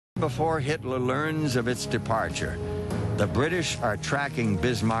before Hitler learns of its departure, the British are tracking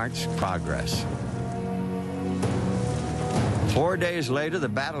Bismarck's progress. 4 days later, the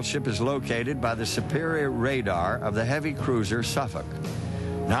battleship is located by the superior radar of the heavy cruiser Suffolk.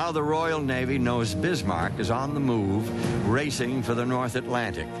 Now the Royal Navy knows Bismarck is on the move, racing for the North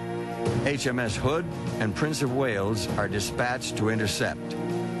Atlantic. HMS Hood and Prince of Wales are dispatched to intercept.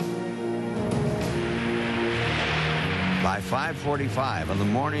 By 5:45 on the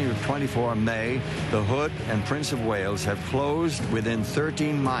morning of 24 May, the Hood and Prince of Wales have closed within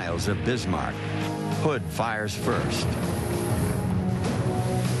 13 miles of Bismarck. Hood fires first.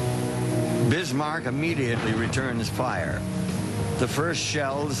 Bismarck immediately returns fire. The first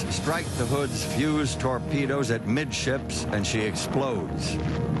shells strike the Hood's fused torpedoes at midships, and she explodes.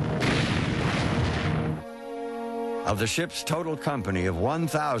 Of the ship's total company of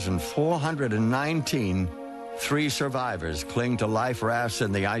 1,419, 3 survivors cling to life rafts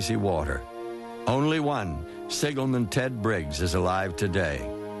in the icy water. Only one, signalman Ted Briggs, is alive today.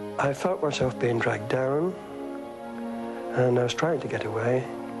 I felt myself being dragged down, and I was trying to get away.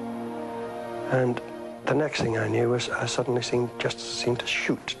 And the next thing I knew was I suddenly seemed to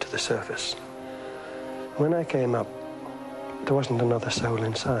shoot to the surface. When I came up, there wasn't another soul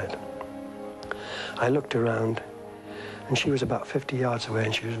inside. I looked around, and she was about 50 yards away,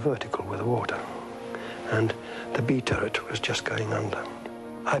 and she was vertical with the water. And the B turret was just going under.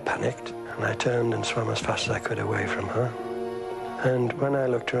 I panicked, and I turned and swam as fast as I could away from her. And when I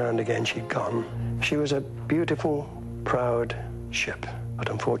looked around again, she'd gone. She was a beautiful, proud ship, but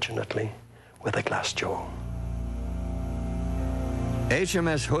unfortunately, with a glass jaw.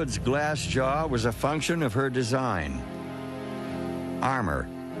 HMS Hood's glass jaw was a function of her design. Armor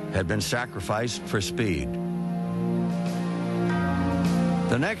had been sacrificed for speed.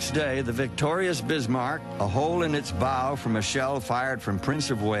 The next day, the victorious Bismarck, a hole in its bow from a shell fired from Prince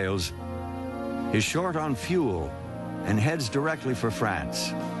of Wales, is short on fuel and heads directly for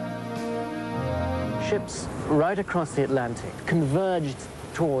France. Ships right across the Atlantic converged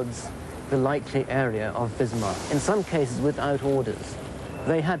towards the likely area of Bismarck, in some cases without orders.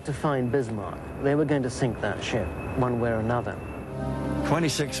 They had to find Bismarck. They were going to sink that ship, one way or another.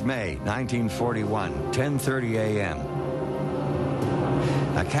 26 May, 1941, 10:30 a.m.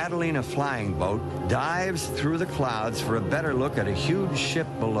 A Catalina flying boat dives through the clouds for a better look at a huge ship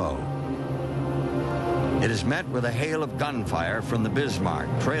below. It is met with a hail of gunfire from the Bismarck,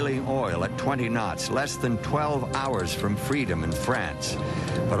 trailing oil at 20 knots, less than 12 hours from freedom in France.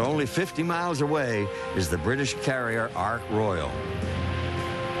 But only 50 miles away is the British carrier Ark Royal.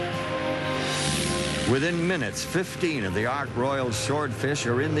 Within minutes, 15 of the Ark Royal's swordfish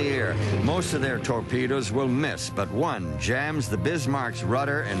are in the air. Most of their torpedoes will miss, but one jams the Bismarck's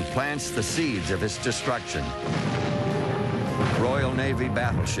rudder and plants the seeds of its destruction. Royal Navy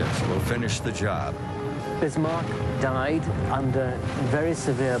battleships will finish the job. Bismarck died under very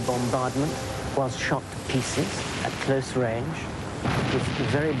severe bombardment, was shot to pieces at close range. It was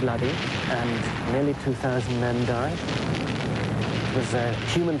very bloody, and nearly 2,000 men died. It was a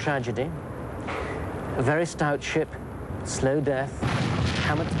human tragedy. A very stout ship, slow death,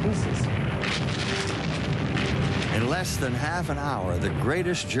 hammered to pieces. In less than half an hour, the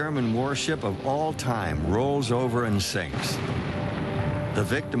greatest German warship of all time rolls over and sinks. The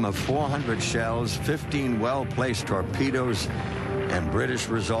victim of 400 shells, 15 well-placed torpedoes, and British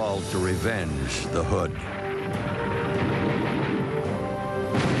resolve to revenge the Hood.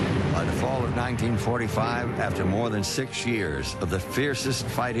 By the fall of 1945, after more than 6 years of the fiercest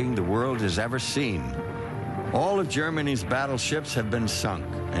fighting the world has ever seen, all of Germany's battleships have been sunk,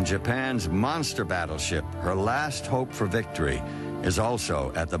 and Japan's monster battleship, her last hope for victory, is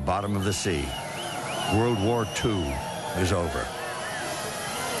also at the bottom of the sea. World War II is over.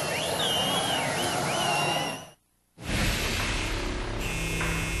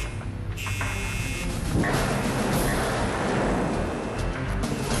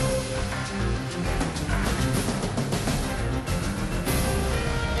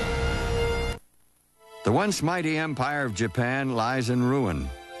 The once mighty empire of Japan lies in ruin.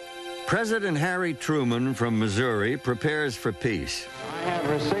 President Harry Truman from Missouri prepares for peace. I have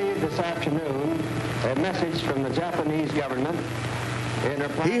received this afternoon a message from the Japanese government.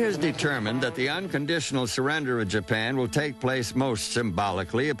 He has determined that the unconditional surrender of Japan will take place most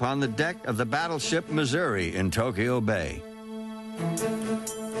symbolically upon the deck of the battleship Missouri in Tokyo Bay.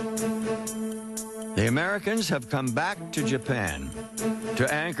 The Americans have come back to Japan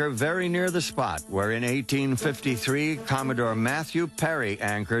to anchor very near the spot where in 1853 Commodore Matthew Perry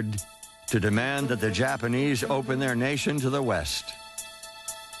anchored to demand that the Japanese open their nation to the West.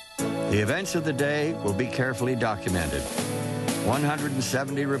 The events of the day will be carefully documented.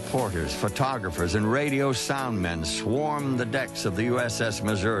 170 reporters, photographers, and radio soundmen swarmed the decks of the USS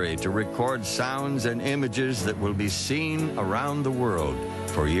Missouri to record sounds and images that will be seen around the world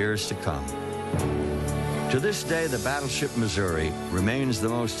for years to come. To this day, the battleship Missouri remains the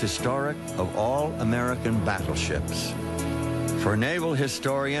most historic of all American battleships. For naval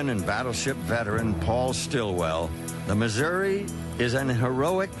historian and battleship veteran Paul Stilwell, the Missouri is an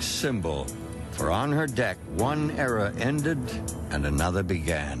heroic symbol, for on her deck, one era ended and another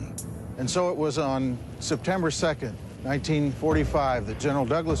began. And so it was on September 2nd, 1945, that General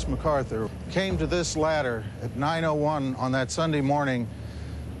Douglas MacArthur came to this ladder at 9:01 on that Sunday morning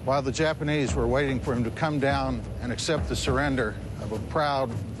while the Japanese were waiting for him to come down and accept the surrender of a proud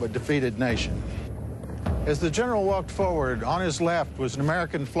but defeated nation. As the general walked forward, on his left was an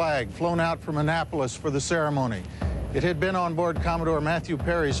American flag flown out from Annapolis for the ceremony. It had been on board Commodore Matthew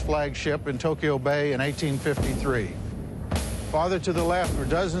Perry's flagship in Tokyo Bay in 1853. Farther to the left were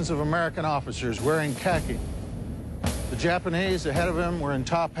dozens of American officers wearing khaki. The Japanese ahead of him were in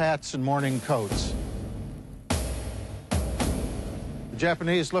top hats and morning coats. The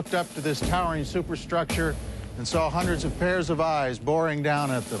Japanese looked up to this towering superstructure and saw hundreds of pairs of eyes boring down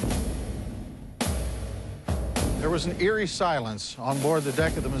at them. There was an eerie silence on board the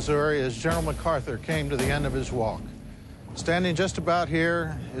deck of the Missouri as General MacArthur came to the end of his walk. Standing just about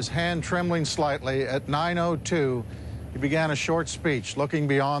here, his hand trembling slightly, at 9:02, he began a short speech looking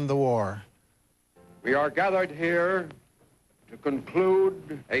beyond the war. We are gathered here to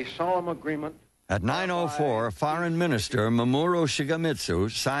conclude a solemn agreement. At 9:04, Foreign Minister Mamoru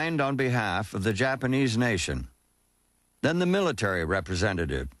Shigemitsu signed on behalf of the Japanese nation. Then the military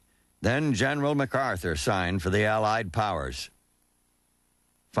representative. Then General MacArthur signed for the Allied powers.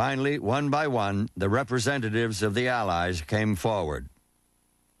 Finally, one by one, the representatives of the Allies came forward.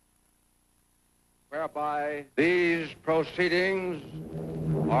 Whereby these proceedings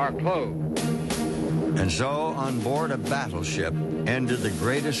are closed. And so, on board a battleship, ended the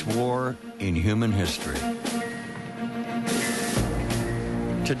greatest war in human history.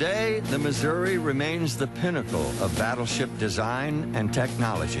 Today, the Missouri remains the pinnacle of battleship design and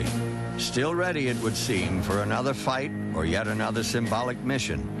technology. Still ready, it would seem, for another fight or yet another symbolic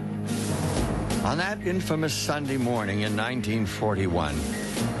mission. On that infamous Sunday morning in 1941,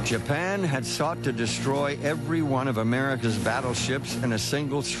 Japan had sought to destroy every one of America's battleships in a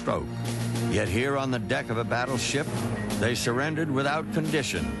single stroke. Yet here on the deck of a battleship, they surrendered without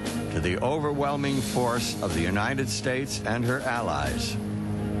condition to the overwhelming force of the United States and her allies.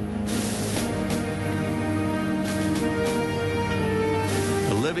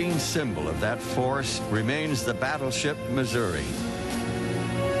 The living symbol of that force remains the battleship Missouri.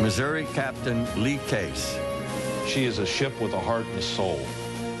 Missouri Captain Lee Case. She is a ship with a heart and soul.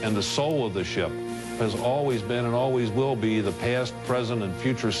 And the soul of the ship has always been and always will be the past, present, and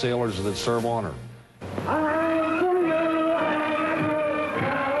future sailors that serve on her.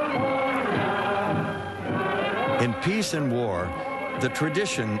 In peace and war, the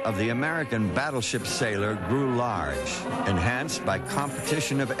tradition of the American battleship sailor grew large, enhanced by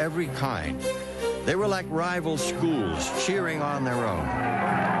competition of every kind. They were like rival schools cheering on their own.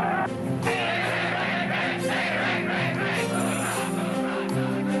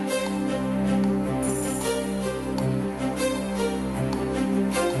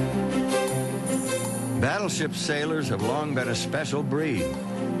 Battleship sailors have long been a special breed.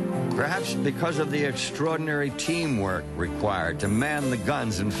 Perhaps because of the extraordinary teamwork required to man the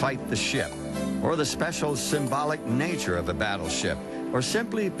guns and fight the ship, or the special symbolic nature of a battleship, or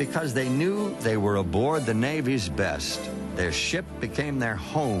simply because they knew they were aboard the Navy's best. Their ship became their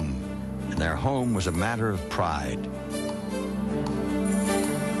home, and their home was a matter of pride.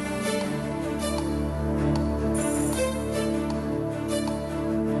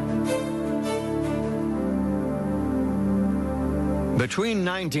 Between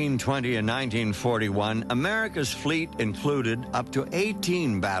 1920 and 1941, America's fleet included up to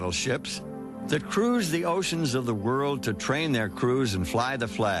 18 battleships that cruised the oceans of the world to train their crews and fly the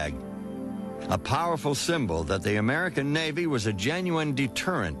flag. A powerful symbol that the American Navy was a genuine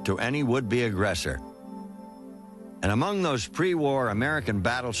deterrent to any would-be aggressor. And among those pre-war American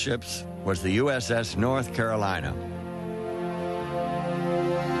battleships was the USS North Carolina.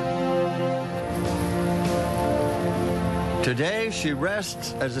 Today, she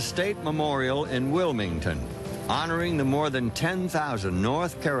rests as a state memorial in Wilmington, honoring the more than 10,000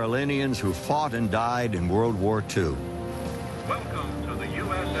 North Carolinians who fought and died in World War II. Welcome to the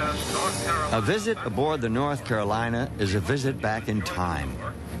USS North Carolina. A visit aboard the North Carolina is a visit back in time.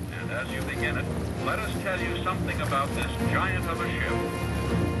 And as you begin it, let us tell you something about this giant of a ship.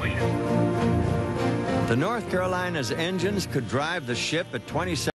 The North Carolina's engines could drive the ship at 27